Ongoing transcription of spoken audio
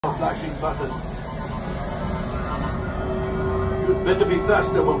flashing button. You'd better be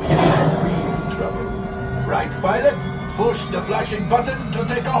faster when we get in real trouble. Right, pilot? Push the flashing button to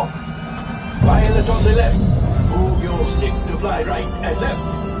take off. Pilot on the left. Move your stick to fly right and left.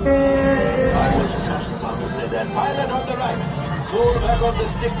 I was just about to say that. Pilot on the right. Pull back on the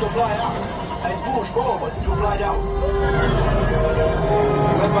stick to fly out. And push forward to fly down.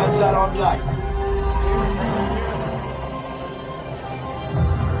 Weapons are online.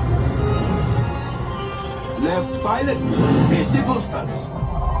 Left pilot, hit the boosters.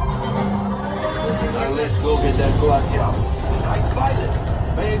 Now let's go get that Guazia. Right pilot,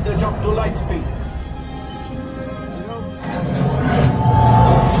 make the jump to light speed.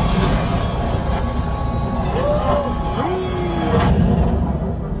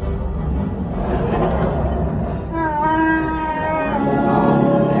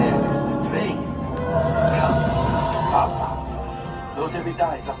 Those heavy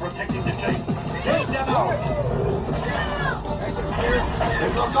dies are protecting the train. Take them out!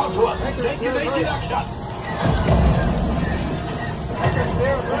 They've locked onto us. Take evasive action!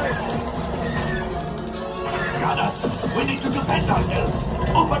 Gunners, we need to defend ourselves.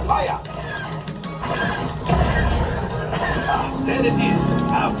 Open fire! Ah, there it is.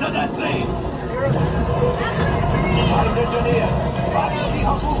 After that plane. Find engineers. Fire the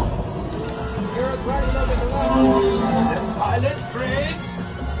harpoon. The pilot brakes.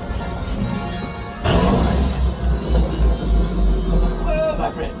 Well, my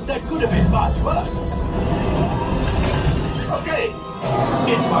friends, that could have been much worse. Okay,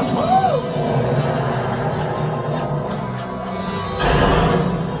 it's much worse.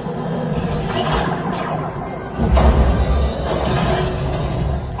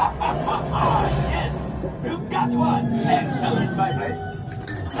 Yes, you got one. Excellent, my friends.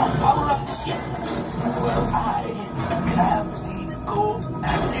 Now power up the ship. Well, I have the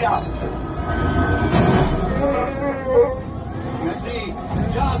coaxium. You see,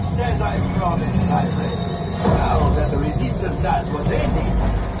 just as I promised, my friend, now that the resistance has what they need,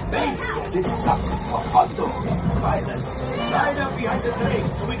 maybe a little something for Hondo. Pilots, line up behind the train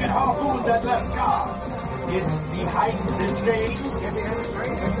so we can harpoon that last car. Get behind the train. Get behind the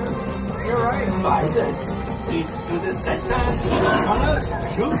train? You're right. Pilots, into the center. Gunners,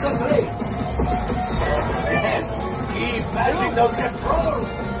 shoot the train. Yes, keep flashing those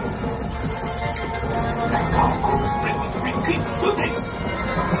controls. That car goes, keep shooting.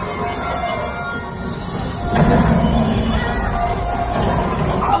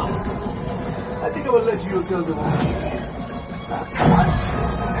 I think I will let you kill them all.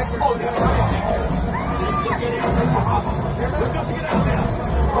 Oh, they're right. They're getting out of the harbor. We've got to get out there.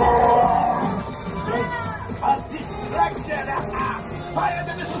 A distraction! Fire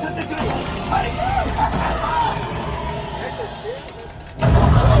the missiles at the green!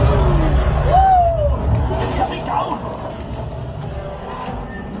 It's coming down!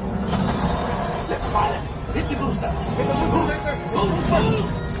 Left pilot, hit the boosters! Hit the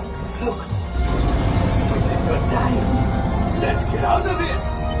boosters! Look! We're dying! Let's get out of here!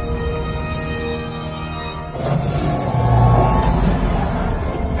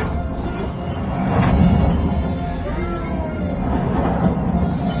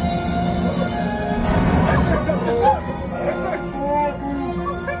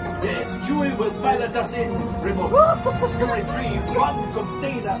 Will pilot us in remotely. You retrieved one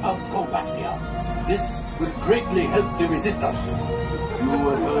container of coaxium. This will greatly help the resistance. You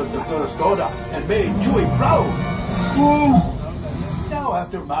have heard the first order and made Chewie proud. Now,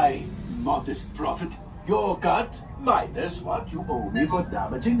 after my modest profit, your cut minus what you owe me for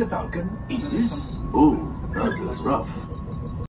damaging the Falcon is... Oh, that is rough.